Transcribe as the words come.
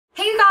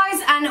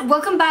and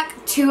welcome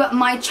back to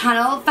my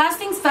channel. First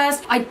things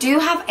first, I do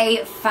have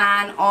a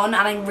fan on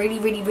and I'm really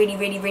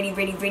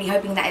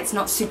hoping that it's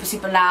not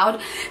super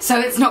loud, so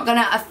it's not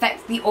gonna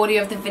affect the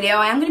audio of the video.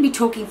 I am gonna be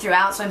talking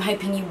throughout, so I'm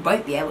hoping you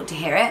won't be able to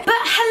hear it. But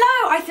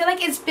hello, I feel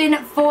like it's been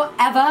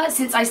forever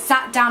since I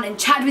sat down and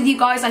chatted with you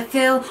guys. I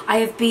feel I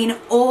have been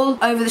all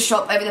over the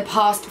shop over the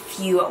past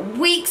few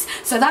weeks,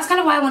 so that's kind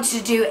of why I wanted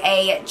to do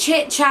a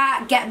chit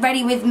chat, get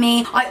ready with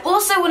me. I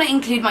also want to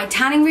include my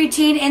tanning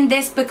routine in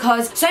this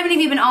because so many of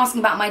you have been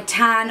asking about my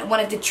tan. One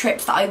of the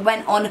trips that I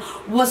went on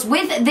was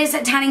with this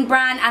tanning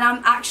brand, and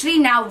I'm actually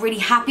now really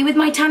happy with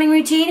my tanning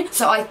routine,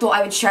 so I thought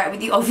I would share it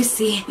with you.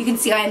 Obviously you can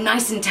see I am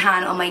nice and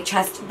tan on my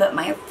chest, but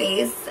my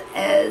face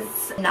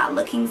is not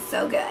looking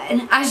so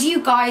good. As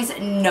you guys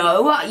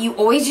know, you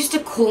always used to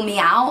call me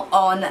out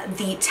on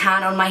the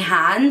tan on my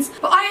hands,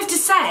 but I have to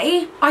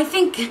say, I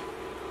think it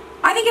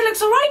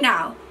looks alright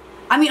now.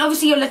 I mean,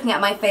 obviously you're looking at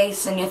my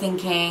face and you're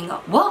thinking,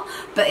 what?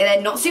 But they're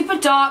not super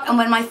dark, and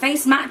when my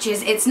face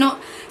matches, it's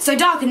not so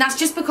dark, and that's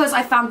just because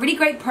I found really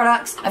great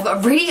products. I've got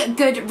a really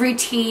good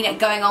routine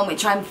going on,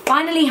 which I'm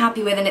finally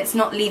happy with, and it's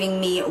not leaving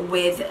me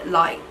with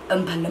like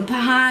Oompa Loompa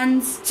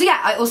hands. So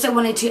yeah, I also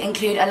wanted to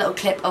include a little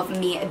clip of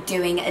me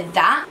doing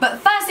that. But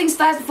first things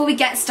first, before we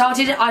get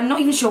started, I'm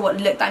not even sure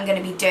what look that I'm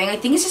going to be doing. I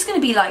think it's just going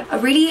to be like a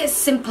really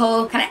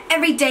simple, kind of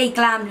everyday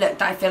glam look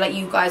that I feel like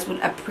you guys would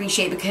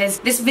appreciate, because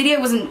this video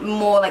wasn't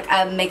more like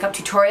a makeup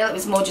tutorial, it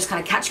was more just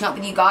kind of catching up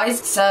with you guys.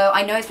 So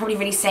I know it's probably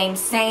really same,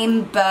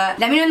 but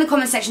let me know in the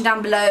comment section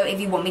down below if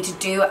you want me to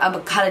do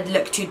a coloured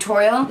look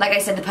tutorial. Like I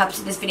said, the purpose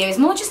of this video is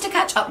more just to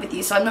catch up with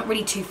you, so I'm not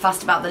really too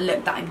fussed about the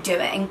look that I'm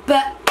doing.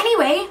 But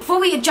anyway, before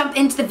we jump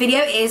into the video,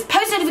 is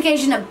post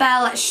notification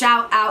bell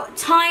shout out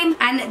time,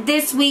 and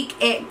this week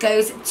it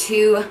goes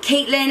to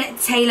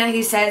Caitlin Taylor,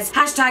 who says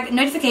hashtag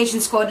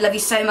notification squad, love you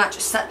so much,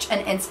 such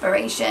an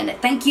inspiration.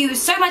 Thank you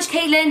so much,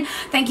 Caitlin.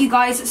 Thank you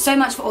guys so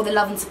much for all the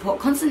love and support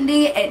constantly.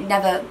 It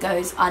never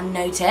goes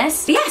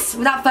unnoticed. But yes,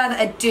 without further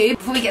ado,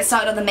 before we get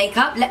started on the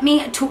makeup, let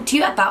me talk to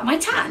you about my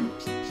tan.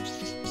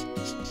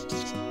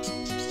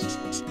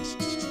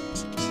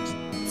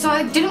 So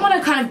I didn't want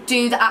to kind of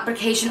do the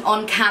application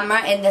on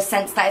camera, in the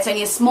sense that it's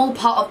only a small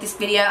part of this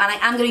video, and I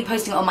am going to be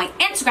posting it on my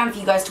Instagram for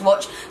you guys to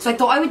watch, so I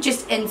thought I would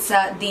just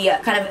insert the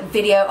kind of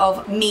video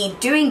of me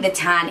doing the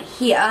tan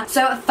here.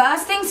 So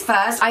first things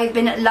first, I've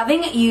been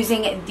loving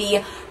using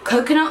the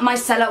coconut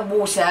micellar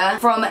water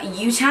from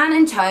U-Tan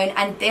and Tone,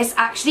 and this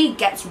actually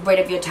gets rid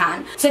of your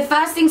tan. So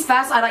first things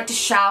first, I like to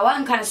shower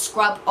and kind of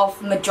scrub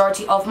off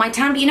majority of my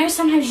tan, but you know,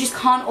 sometimes you just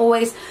can't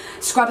always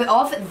scrub it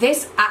off.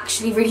 This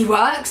actually really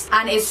works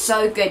and is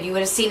so good. You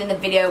would have seen in the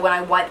video when I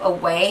wipe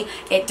away,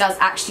 it does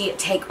actually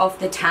take off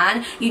the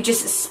tan. You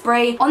just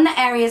spray on the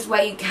areas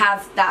where you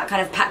have that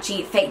kind of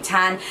patchy fake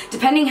tan.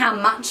 Depending how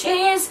much it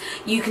is,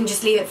 you can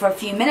just leave it for a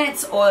few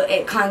minutes, or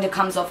it kind of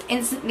comes off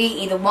instantly,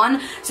 either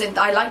one. So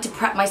I like to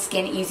prep my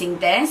skin using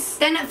this.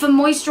 Then for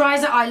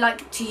moisturizer, I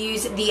like to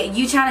use the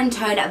U-Tan and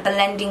Tone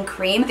blending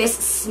cream. This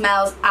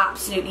smells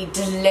absolutely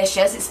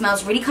delicious. It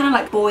smells really kind of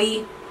like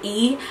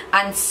boy-y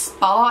and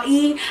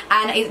spa-y,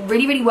 and it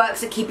really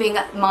works at keeping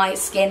my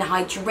skin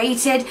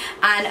hydrated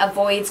and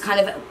avoids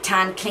kind of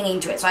tan clinging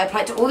to it. So I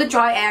apply it to all the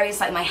dry areas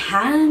like my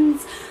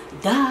hands,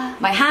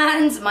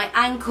 my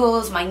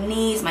ankles, my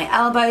knees, my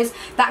elbows,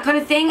 that kind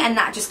of thing, and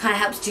that just kind of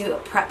helps to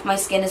prep my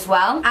skin as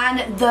well.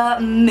 And the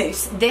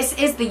mousse, this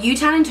is the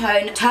U-Tan and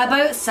Tone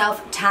Turbo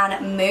Self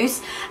Tan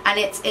Mousse, and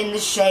it's in the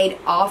shade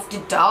After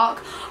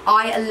Dark.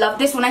 I love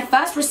this. When I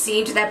first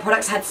received their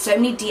products, I had so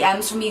many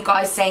DMs from you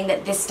guys saying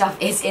that this stuff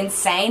is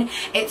insane.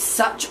 It's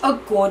such a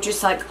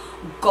gorgeous like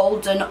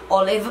golden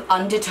olive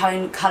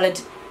undertone coloured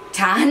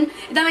tan,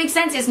 if that makes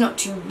sense. It's not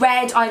too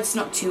red, it's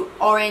not too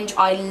orange.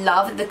 I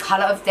love the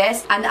colour of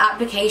this, and the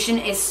application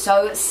is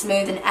so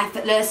smooth and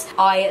effortless.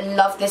 I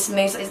love this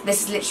mousse.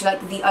 This is literally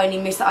like the only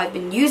mousse that I've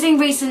been using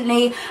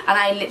recently, and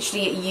I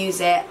literally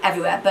use it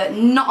everywhere, but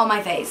not on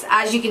my face.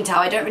 As you can tell,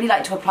 I don't really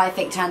like to apply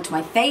fake tan to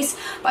my face,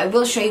 but I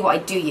will show you what I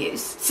do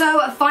use.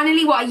 So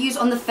finally, what I use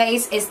on the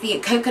face is the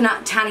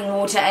coconut tanning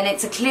water, and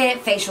it's a clear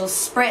facial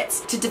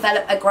spritz to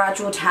develop a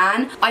gradual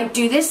tan. I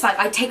do this, like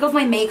I take off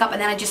my makeup and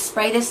then I just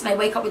spray this, and I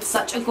wake up with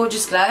such a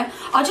gorgeous glow.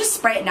 I'll just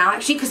spray it now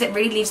actually, because it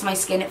really leaves my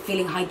skin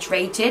feeling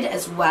hydrated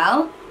as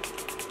well.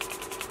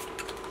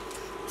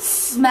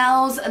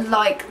 Smells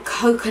like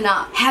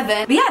coconut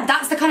heaven. But yeah,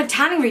 that's the kind of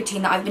tanning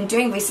routine that I've been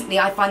doing recently.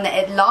 I find that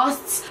it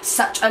lasts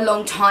such a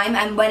long time,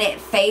 and when it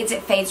fades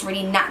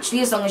really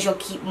naturally, as long as you'll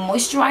keep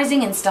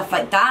moisturizing and stuff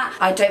like that.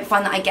 I don't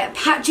find that I get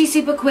patchy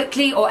super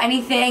quickly or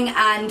anything,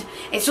 and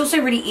it's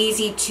also really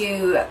easy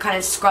to kind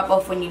of scrub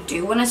off when you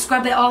do want to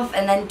scrub it off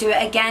and then do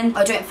it again.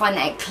 I don't find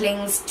that it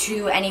clings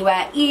to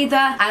anywhere either,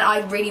 and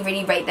I really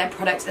rate their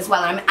products as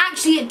well. And I'm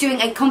actually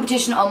doing a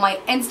competition on my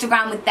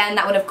Instagram with them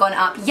that would have gone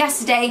up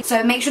yesterday,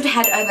 so make sure to head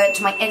head over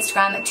to my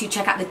Instagram to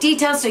check out the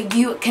details so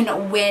you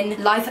can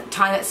win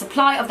lifetime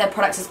supply of their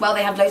products as well.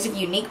 They have loads of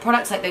unique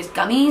products like those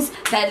gummies.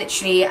 They're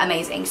literally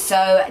amazing,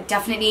 so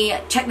definitely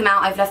check them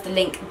out. I've left the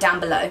link down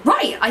below.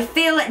 Right, I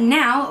feel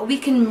now we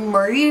can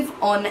move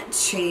on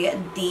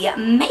to the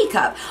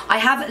makeup. I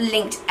have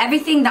linked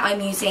everything that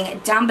I'm using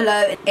down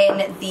below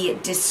in the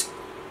description.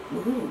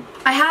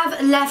 I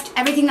have left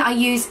everything that I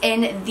use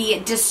in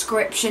the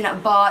description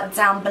bar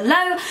down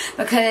below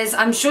because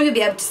I'm sure you'll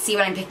be able to see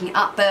what I'm picking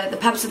up, but the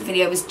purpose of the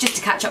video was just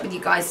to catch up with you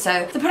guys,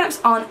 so the products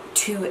aren't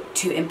too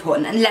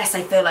important unless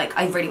I feel like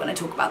I really want to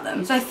talk about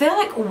them. So I feel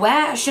like,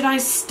 where should I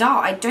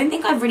start? I don't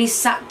think I've really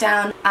sat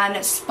down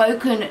and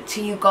spoken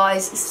to you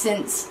guys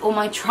since all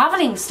my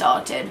traveling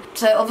started.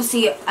 So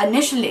obviously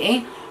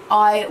initially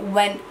I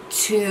went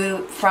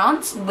to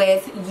France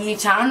with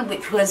U-Town,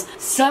 which was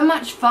so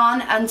much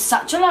fun and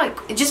such a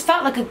it just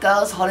felt like a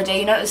girl's holiday,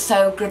 you know. It was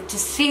so good to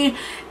see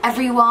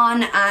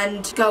everyone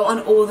and go on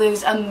all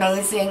those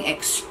amazing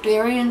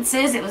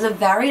experiences. It was a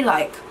very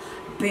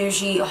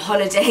bougie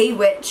holiday,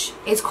 which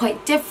is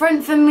quite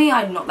different for me.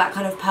 I'm not that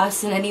kind of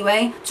person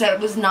anyway, so it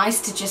was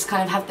nice to just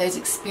kind of have those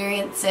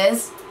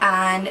experiences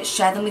and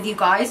share them with you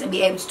guys and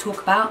be able to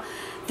talk about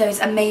those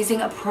amazing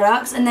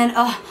products. And then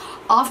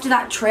after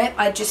that trip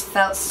I just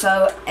felt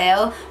so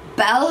ill.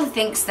 Belle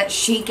thinks that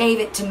she gave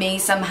it to me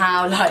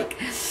somehow,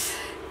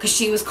 because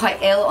she was quite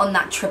ill on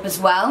that trip as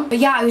well. But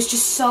yeah, I was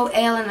just so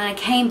ill, and then I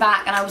came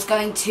back and I was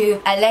going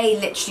to LA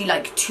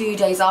literally 2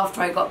 days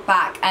after I got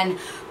back, and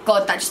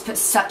God, that just put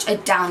such a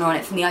downer on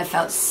it for me. I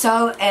felt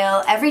so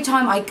ill. Every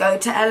time I go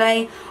to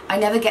LA, I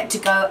never get to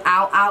go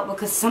out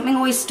because something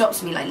always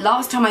stops me.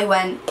 Last time I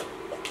went,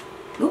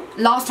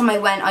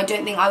 I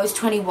don't think I was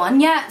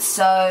 21 yet,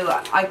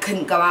 so I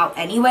couldn't go out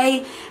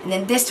anyway. And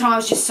then this time I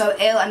was just so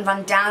ill and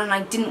run down, and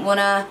I didn't want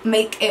to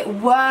make it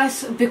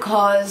worse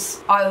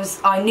because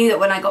I knew that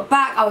when I got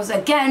back, I was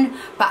again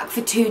back for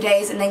 2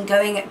 days and then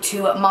going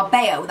to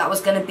Marbella. That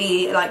was going to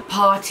be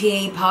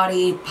party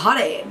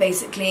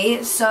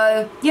basically.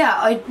 So yeah,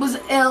 I was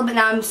ill, but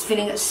now I'm just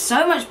feeling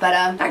so much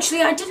better.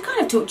 Actually, I did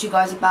kind of talk to you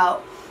guys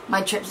about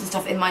my trips and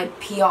stuff in my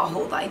PR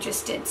haul that I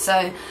just did,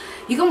 so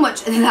you can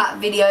watch that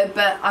video,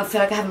 but I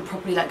feel like I haven't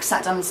properly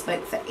sat down and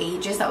spoke for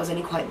ages. That was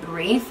only quite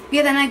brief. But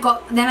yeah,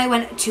 then I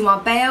went to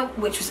Marbella,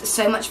 which was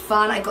so much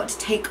fun. I got to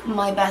take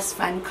my best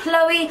friend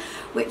Chloe,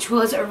 which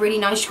was really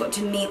nice. She got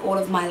to meet all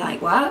of my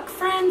work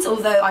friends,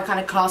 although I kind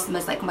of class them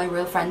as my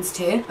real friends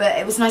too. But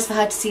it was nice for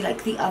her to see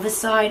the other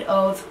side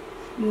of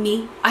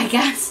me, I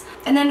guess.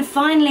 And then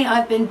finally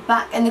I've been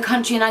back in the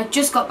country, and I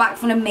just got back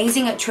from an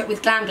amazing trip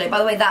with GLAM Glow. By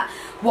the way,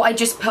 what I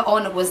just put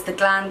on was the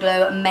GLAM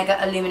Glow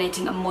Mega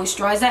Illuminating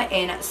Moisturizer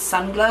in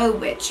Sun Glow,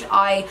 which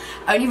I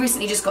only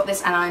recently just got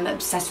this and I'm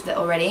obsessed with it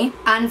already.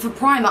 And for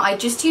primer, I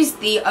just used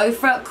the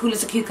OFRA Cool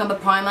as a Cucumber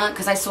primer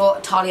because I saw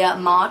Talia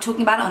Ma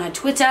talking about it on her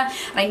Twitter,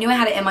 and I knew I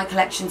had it in my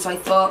collection, so I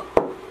thought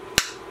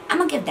I'm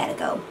gonna give that a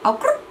go.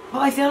 But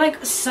I feel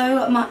like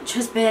so much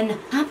has been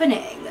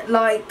happening.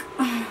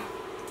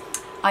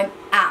 I'm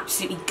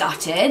absolutely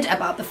gutted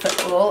about the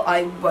football,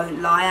 I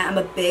won't lie. I'm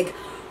a big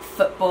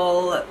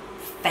football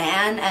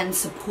fan and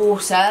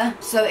supporter,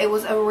 so it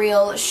was a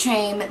real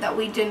shame that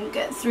we didn't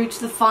get through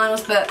to the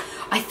finals, but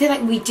I feel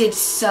like we did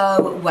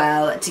so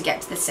well to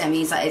get to the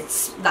semis.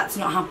 That's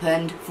not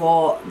happened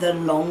for the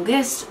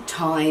longest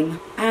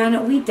time,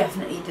 and we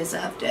definitely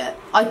deserved it.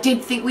 I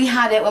did think we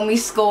had it when we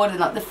scored in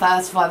the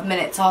first 5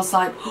 minutes. I was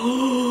like,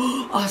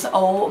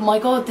 oh my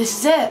god, this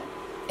is it.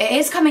 It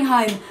is coming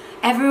home.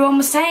 Everyone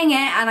was saying it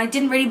and I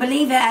didn't really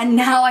believe it, and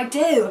now I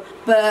do.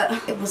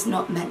 But it was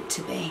not meant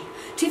to be.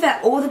 To be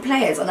fair, all the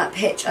players on that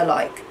pitch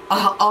are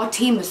our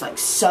team was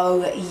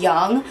so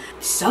young.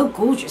 So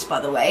gorgeous,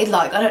 by the way.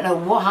 I don't know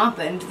what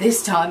happened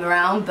this time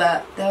around,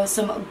 but there were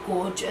some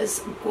gorgeous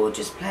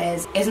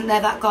players. Isn't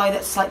there that guy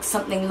that's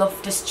something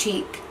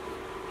Loftus-Cheek?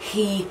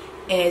 He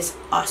is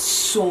a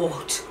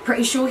sort.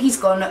 Pretty sure he's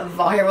gone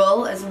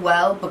viral as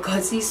well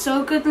because he's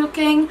so good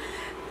looking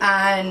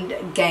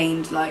and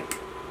gained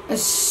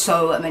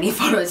so many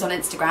followers on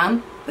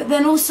Instagram. But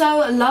then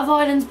also Love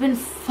Island's been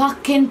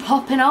fucking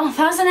popping off,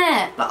 hasn't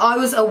it? But I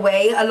was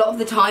away a lot of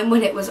the time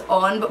when it was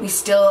on, but we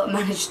still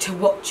managed to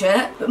watch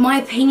it. But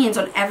my opinions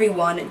on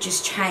everyone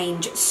just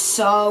change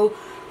so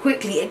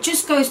quickly. It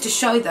just goes to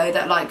show though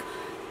that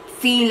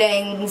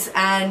feelings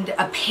and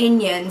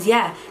opinions,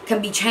 yeah, can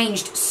be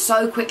changed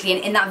so quickly,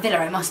 and in that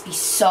villa it must be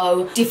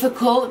so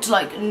difficult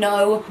to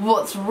know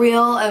what's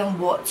real and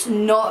what's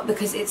not,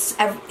 because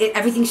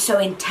everything's so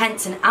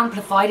intense and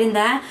amplified in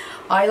there.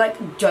 I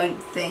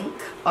don't think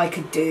I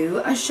could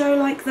do a show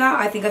like that.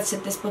 I think I've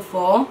said this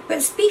before.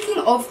 But speaking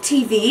of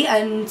TV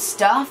and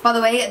stuff, by the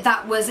way,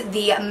 that was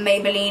the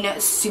Maybelline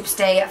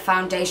Superstay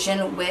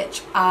Foundation,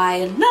 which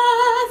I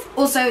love.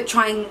 Also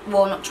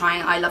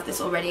I love this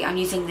already. I'm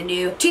using the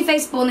new Too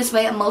Faced Born This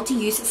Way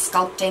Multi-Use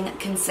Sculpting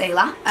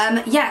Concealer.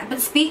 Yeah,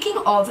 but speaking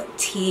of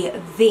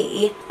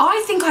TV,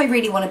 I think I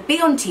really want to be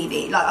on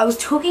TV. I was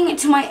talking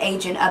to my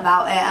agent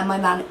about it, and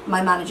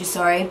my manager,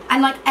 sorry.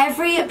 And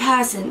every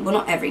person, well,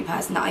 not every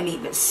person that I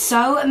meet, but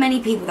so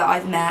many people that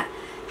I've met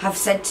have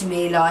said to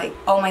me like,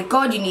 oh my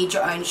god, you need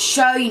your own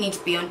show, you need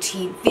to be on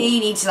TV, you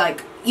need to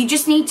like, you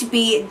just need to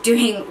be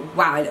doing,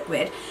 wow I look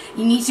weird,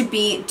 you need to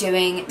be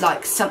doing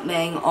like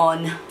something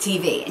on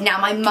TV. Now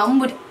my mum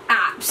would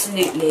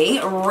absolutely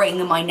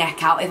wring my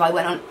neck out if I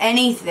went on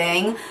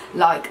anything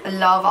like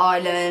Love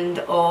Island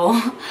or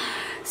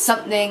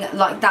something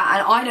like that,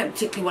 and I don't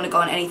particularly want to go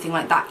on anything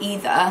like that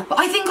either, but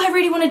I think I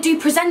really want to do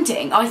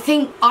presenting. I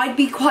think I'd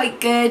be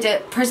quite good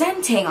at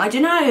presenting. I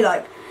don't know,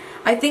 like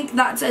I think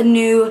that's a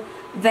new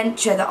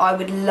venture that I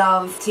would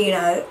love to, you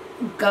know,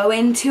 go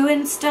into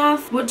and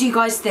stuff. What do you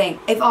guys think?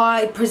 If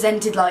I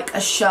presented like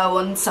a show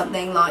on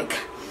something like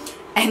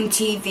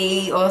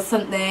MTV or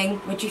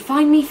something, would you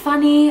find me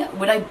funny?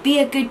 Would I be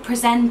a good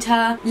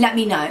presenter? Let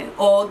me know,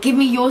 or give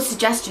me your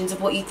suggestions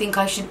of what you think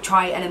I should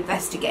try and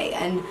investigate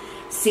and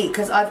see,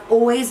 because I've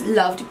always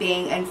loved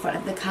being in front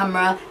of the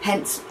camera,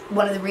 hence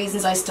one of the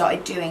reasons I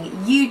started doing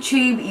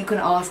YouTube. You can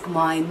ask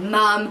my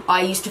mum.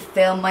 I used to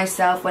film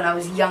myself when I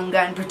was younger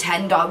and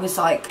pretend I was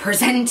like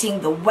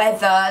presenting the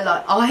weather.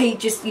 Like I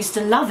just used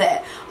to love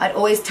it. I'd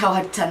always tell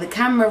her to turn the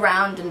camera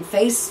around and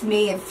face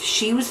me if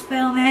she was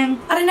filming.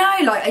 I don't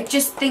know, like I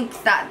just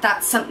think that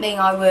that's something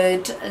I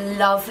would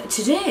love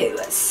to do.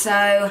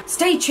 So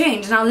stay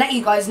tuned and I'll let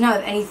you guys know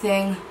if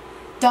anything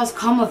does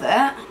come of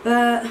it.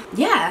 But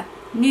yeah,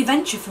 new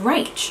venture for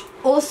Rach.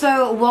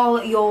 Also,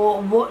 while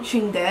you're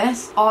watching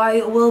this,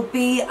 I will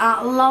be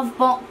at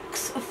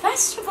Lovebox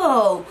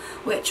Festival,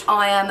 which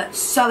I am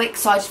so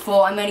excited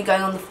for. I'm only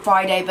going on the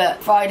Friday,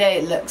 but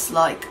Friday looks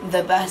like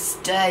the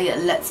best day,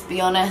 let's be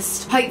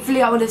honest.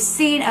 Hopefully I would have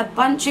seen a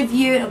bunch of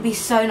you. It'll be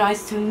so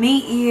nice to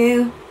meet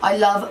you. I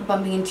love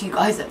bumping into you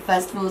guys at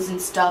festivals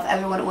and stuff.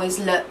 Everyone always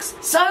looks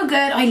so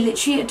good. I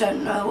literally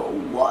don't know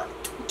what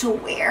to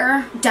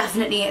wear.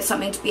 Definitely it's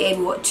something to be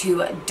able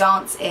to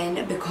dance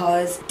in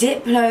because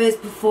Diplo is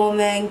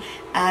performing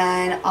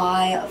and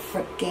I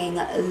freaking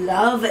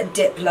love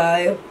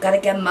Diplo. Gotta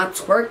get my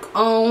twerk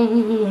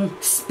on.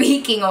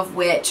 Speaking of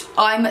which,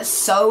 I'm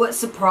so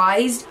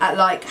surprised at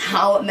like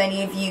how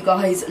many of you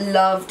guys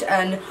loved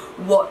and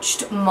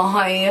watched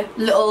my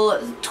little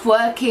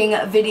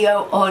twerking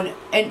video on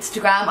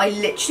Instagram. I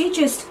literally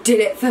just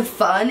did it for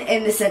fun,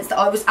 in the sense that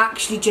I was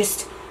actually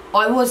just,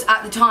 I was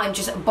at the time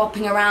just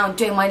bopping around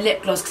doing my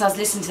lip gloss because I was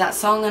listening to that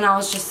song and I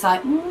was just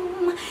like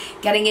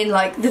getting in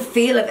like the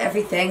feel of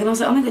everything, and I was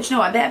like, oh my god, you know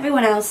what, I bet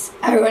everyone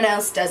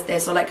else does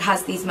this or like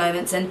has these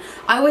moments, and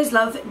I always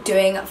love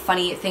doing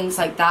funny things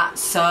like that,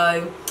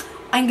 so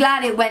I'm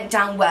glad it went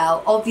down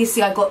well.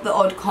 Obviously I got the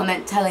odd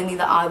comment telling me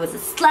that I was a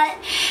slut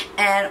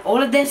and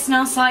all of this, and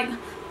I was like, I'm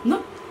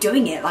not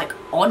doing it like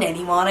on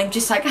anyone, I'm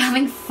just like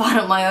having fun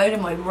on my own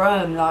in my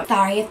room. Like,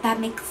 sorry if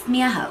that makes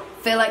me a hoe.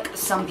 I feel like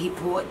some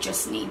people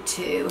just need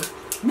to,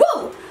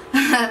 whoa,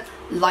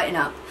 lighten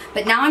up.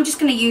 But now I'm just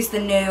going to use the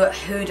new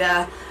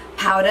Huda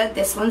powder.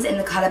 This one's in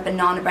the colour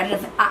Banana Bread,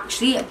 and I've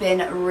actually been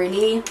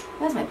really,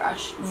 where's my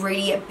brush?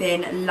 Really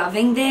been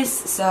loving this,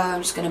 so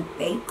I'm just going to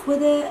bake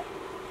with it.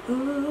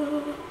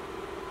 Ooh.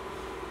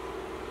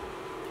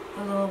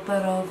 A little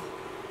bit of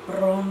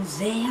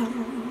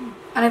bronzer.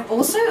 And I've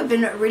also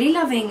been really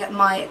loving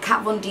my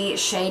Kat Von D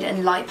Shade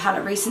and Light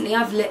palette recently.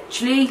 I've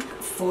literally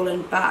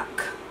fallen back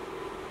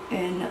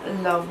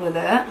in love with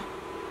it.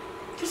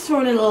 Just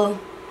for a little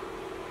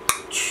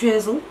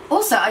chisel.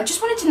 Also, I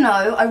just wanted to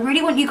know, I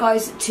really want you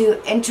guys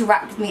to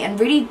interact with me and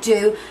really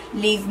do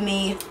leave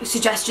me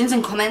suggestions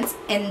and comments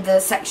in the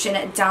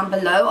section down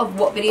below of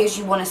what videos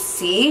you want to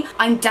see.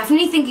 I'm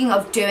definitely thinking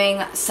of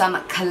doing some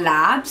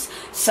collabs,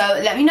 so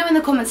let me know in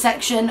the comment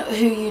section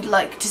who you'd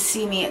like to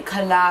see me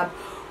collab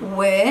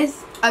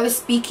with. I was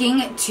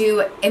speaking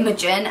to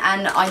Imogen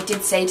and I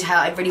did say to her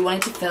I really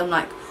wanted to film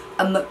like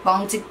a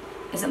mukbang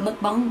is it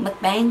mukbang?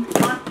 Mukbang?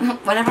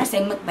 Whenever I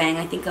say mukbang,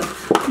 I think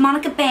of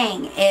Monica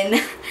Bang in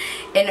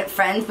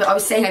Friends, but I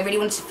was saying I really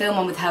wanted to film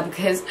one with her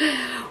because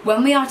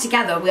when we are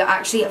together, we are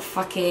actually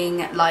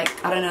fucking,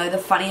 like, I don't know, the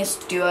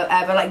funniest duo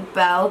ever. Like,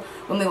 Belle,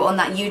 when we were on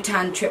that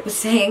U-turn trip, was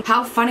saying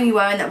how funny we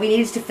were and that we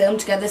needed to film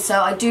together,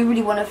 so I do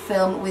really want to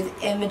film with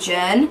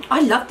Imogen.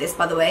 I love this,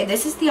 by the way.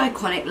 This is the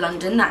Iconic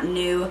London, that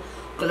new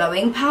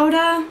glowing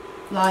powder.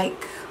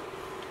 Like,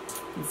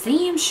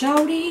 damn,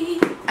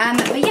 shawty.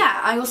 But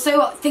yeah, I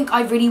also think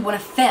I really want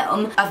to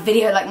film a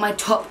video like my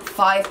top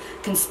 5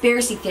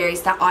 conspiracy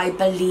theories that I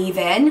believe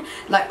in.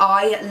 Like,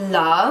 I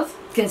love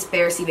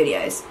conspiracy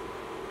videos.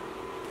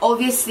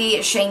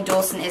 Obviously, Shane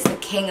Dawson is the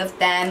king of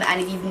them, and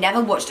if you've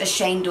never watched a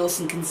Shane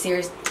Dawson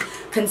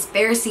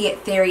conspiracy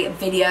theory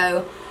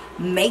video,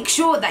 make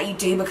sure that you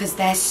do, because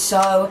they're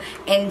so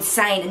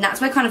insane, and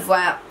that's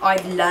where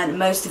I've learned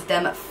most of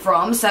them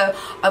from. So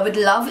I would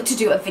love to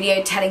do a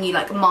video telling you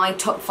like my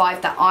top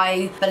 5 that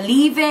I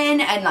believe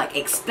in and like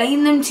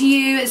explain them to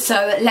you. So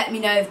let me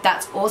know if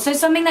that's also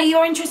something that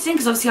you're interested in,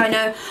 because obviously I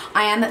know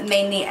I am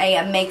mainly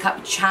a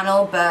makeup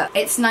channel, but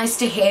it's nice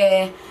to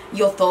hear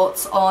your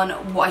thoughts on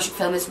what I should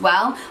film as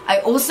well.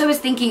 I also was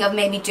thinking of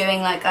maybe doing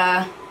like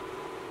a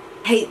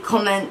hate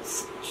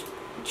comments,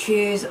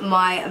 choose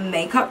my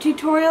makeup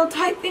tutorial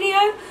type video,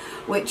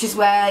 which is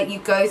where you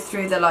go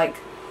through the like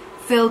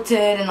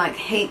filtered and like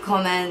hate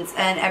comments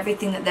and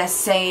everything that they're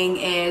saying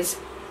is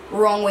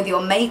wrong with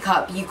your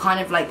makeup, you kind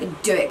of like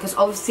do it, because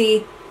obviously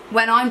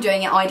when I'm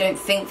doing it I don't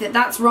think that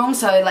that's wrong,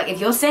 so like if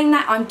you're saying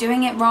that I'm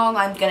doing it wrong,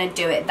 I'm gonna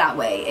do it that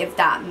way, if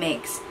that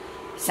makes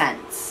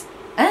sense.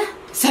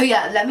 So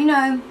yeah, let me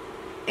know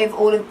if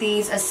all of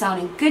these are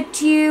sounding good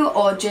to you,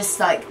 or just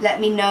like let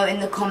me know in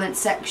the comment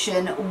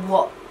section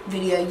what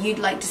video you'd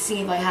like to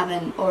see if I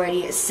haven't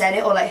already said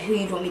it, or like who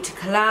you'd want me to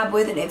collab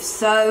with, and if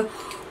so,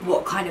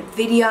 what kind of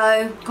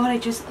video. God, I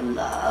just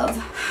love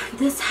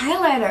this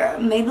highlighter,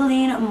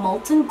 Maybelline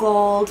Molten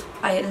Gold.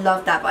 I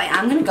love that, but I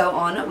am gonna go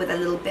on with a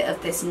little bit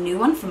of this new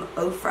one from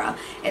OFRA.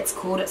 It's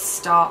called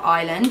Star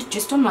Island,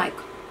 just on like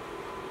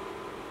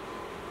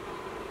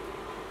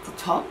the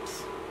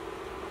tops.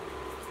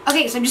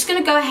 Okay, so I'm just going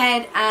to go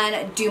ahead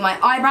and do my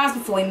eyebrows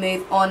before we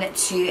move on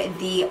to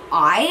the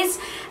eyes.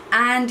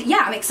 And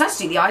yeah, I'm excited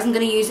to do the eyes. I'm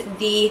going to use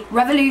the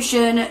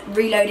Revolution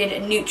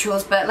Reloaded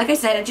Neutrals, but like I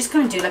said, I'm just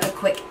going to do like a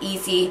quick,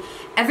 easy,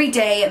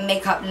 everyday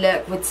makeup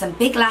look with some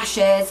big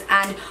lashes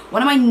and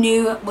one of my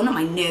new, well not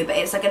my new, but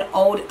it's like an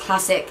old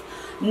classic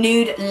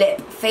nude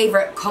lip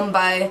favorite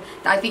combo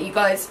that I think you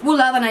guys will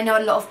love, and I know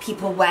a lot of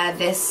people wear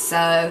this, so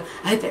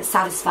I hope it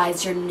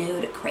satisfies your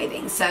nude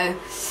craving. So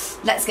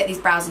let's get these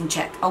brows in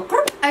check.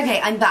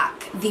 Okay, I'm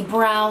back. The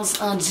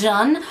brows are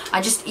done. I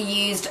just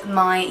used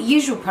my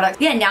usual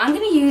product. Yeah, now I'm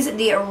going to use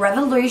the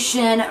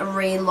Revolution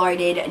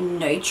Reloaded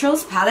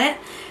Neutrals palette.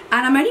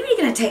 And I'm only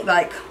really going to take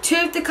like 2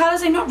 of the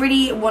colours. I'm not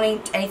really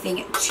wanting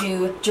anything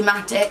too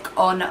dramatic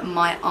on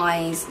my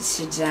eyes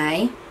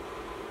today.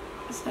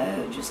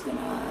 So just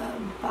gonna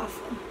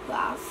buff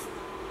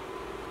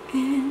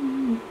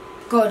in.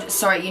 God,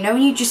 sorry, you know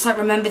when you just like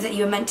remember that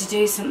you were meant to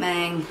do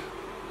something?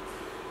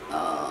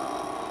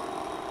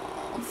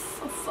 Oh,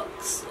 for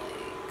fuck's sake.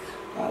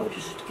 I would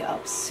just have to get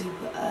up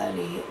super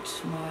early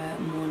tomorrow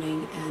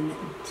morning and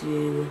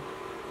do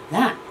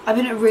that. I've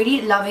been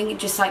really loving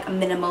just like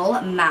minimal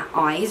matte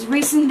eyes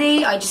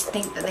recently. I just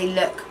think that they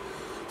look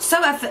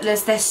so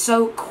effortless, they're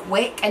so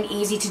quick and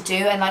easy to do,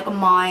 and like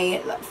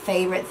my like,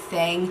 favourite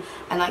thing,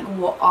 and like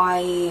what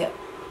I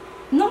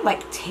not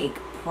like take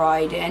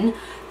pride in,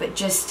 but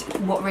just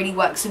what really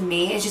works for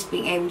me is just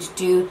being able to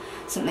do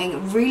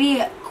something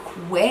really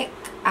quick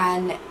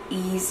and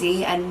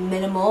easy and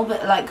minimal,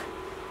 but like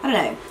I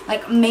don't know,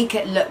 like make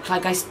it look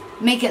like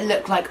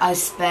I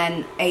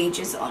spent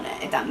ages on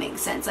it, if that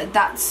makes sense. Like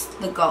that's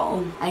the goal,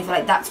 and I feel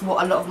like that's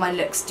what a lot of my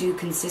looks do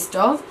consist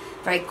of.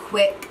 Very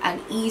quick and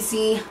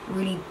easy,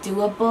 really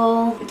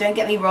doable. But don't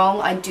get me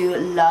wrong, I do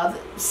love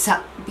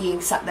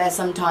being sat there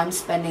sometimes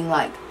spending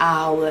like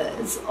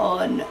hours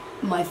on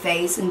my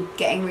face and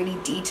getting really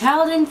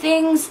detailed in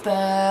things,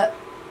 but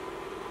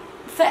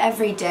for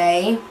every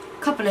day,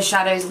 a couple of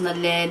shadows on the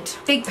lid,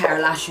 big pair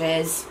of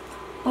lashes,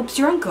 Bob's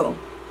your uncle.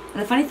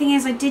 And the funny thing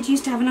is, I did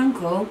used to have an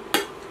uncle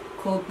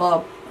called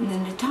Bob, and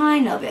then a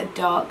tiny little bit of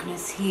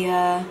darkness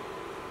here.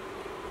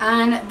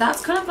 And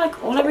that's kind of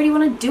like all I really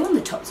want to do on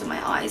the tops of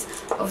my eyes.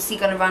 Obviously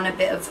going to run a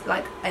bit of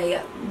like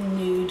a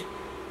nude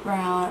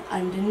brown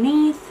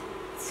underneath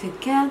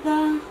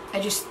together. I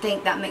just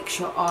think that makes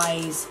your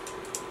eyes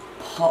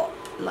pop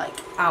like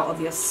out of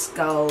your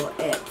skull.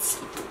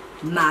 It's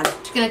mad. I'm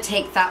just going to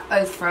take that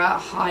OFRA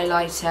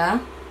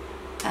highlighter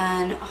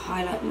and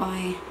highlight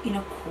my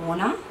inner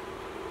corner.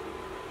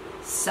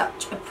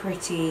 Such a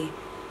pretty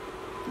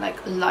like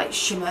light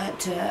shimmer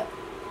to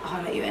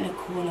highlight your inner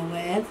corner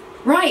with.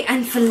 Right,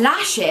 and for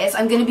lashes,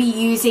 I'm going to be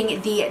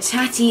using the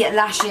Tatty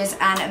Lashes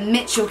and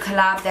Mitchell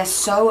collab. They're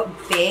so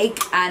big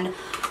and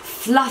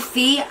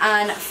fluffy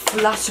and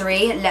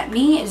fluttery. Let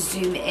me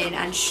zoom in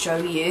and show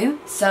you.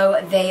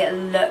 So they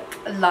look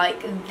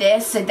like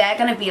this. So they're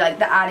going to be like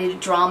the added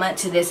drama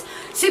to this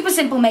super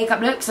simple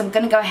makeup look. So I'm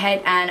going to go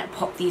ahead and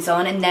pop these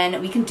on, and then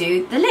we can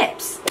do the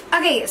lips.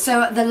 Okay,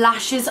 so the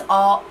lashes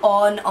are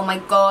on. Oh my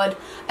god,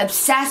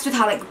 obsessed with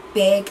how like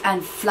big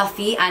and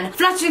fluffy and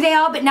fluttery they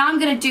are. But now I'm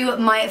going to do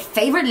my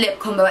favorite lip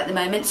combo at the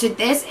moment. So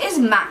this is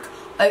MAC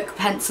Oak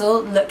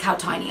Pencil. Look how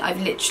tiny. I've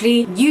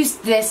literally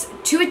used this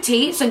to a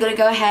T. So I'm going to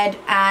go ahead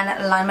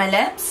and line my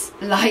lips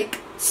like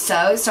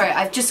so. Sorry,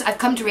 I've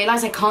come to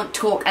realize I can't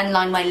talk and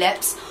line my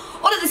lips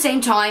all at the same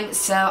time,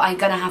 so I'm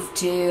gonna have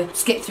to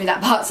skip through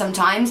that part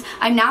sometimes.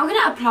 I'm now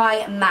gonna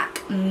apply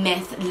MAC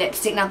Myth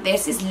lipstick. Now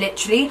this is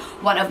literally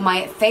one of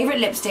my favorite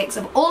lipsticks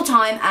of all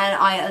time, and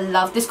I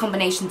love this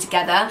combination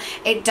together.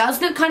 It does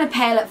look kind of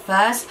pale at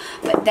first,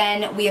 but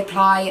then we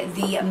apply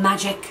the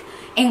magic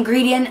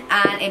ingredient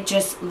and it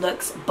just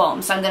looks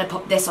bomb. So I'm gonna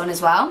pop this on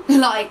as well,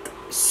 like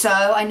so.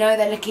 I know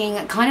they're looking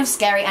kind of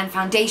scary and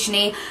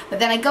foundation-y, but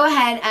then I go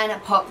ahead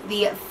and pop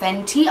the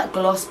Fenty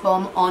Gloss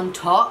Bomb on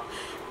top,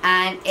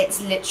 and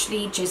it's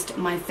literally just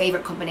my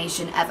favorite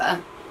combination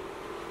ever.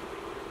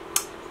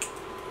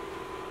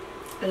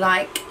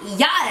 Like,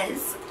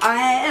 yes,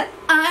 I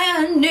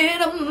need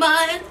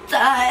my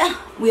time.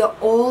 We are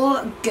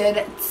all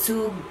good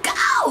to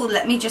go.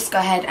 Let me just go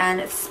ahead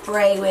and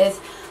spray with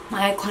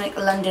my iconic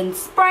London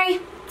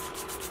spray.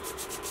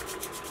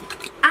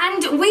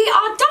 and we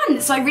are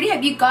done. So I really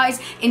hope you guys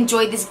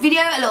enjoyed this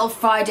video, a little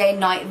Friday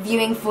night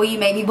viewing for you,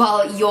 maybe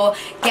while you're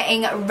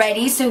getting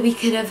ready, so we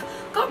could have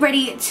got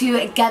ready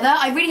together.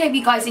 I really hope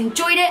you guys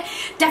enjoyed it.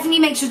 Definitely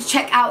make sure to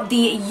check out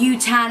the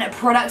UTAN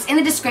products in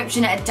the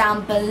description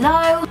down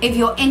below. If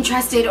you're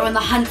interested or on the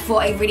hunt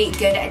for a really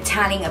good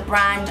tanning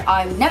brand,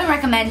 I would never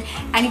recommend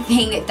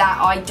anything that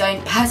I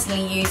don't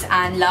personally use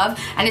and love.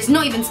 And it's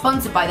not even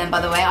sponsored by them, by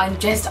the way. I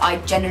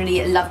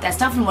generally love their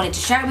stuff and wanted to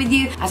share it with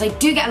you, as I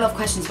do get a lot of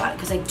questions about it,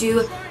 because I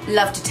do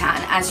love to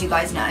tan, as you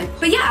guys know.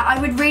 But yeah, I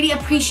would really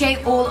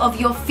appreciate all of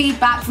your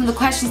feedback from the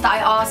questions that I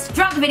asked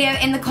throughout the video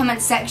in the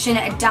comments section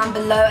down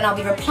below, and I'll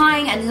be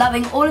replying and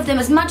loving all of them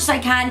as much as I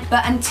can.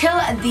 But until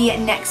the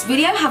next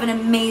video, have an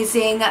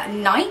amazing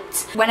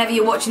night whenever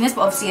you're watching this,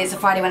 but obviously it's a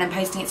Friday when I'm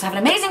posting it, so have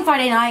an amazing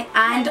Friday night,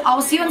 and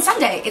I'll see you on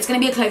Sunday. It's going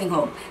to be a clothing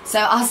haul, so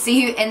I'll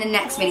see you in the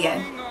next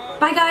video.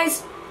 Bye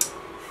guys.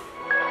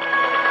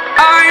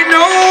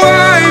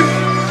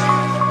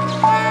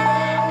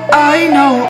 I know